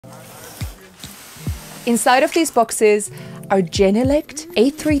Inside of these boxes are Genelec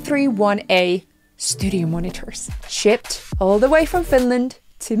 8331A studio monitors, shipped all the way from Finland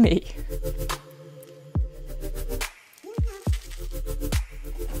to me.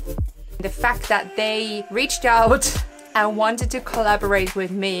 The fact that they reached out and wanted to collaborate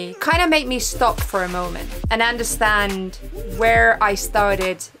with me kind of made me stop for a moment and understand where I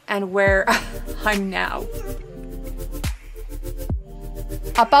started and where I'm now.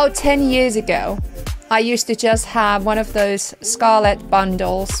 About 10 years ago, I used to just have one of those Scarlett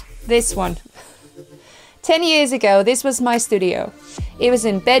bundles. This one. 10 years ago, this was my studio. It was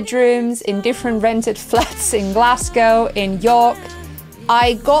in bedrooms, in different rented flats in Glasgow, in York.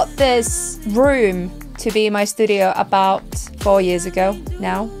 I got this room to be my studio about 4 years ago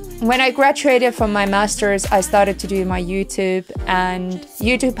now. When I graduated from my master's, I started to do my YouTube, and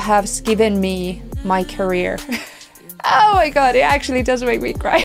YouTube has given me my career. Oh my god, it actually does make me cry.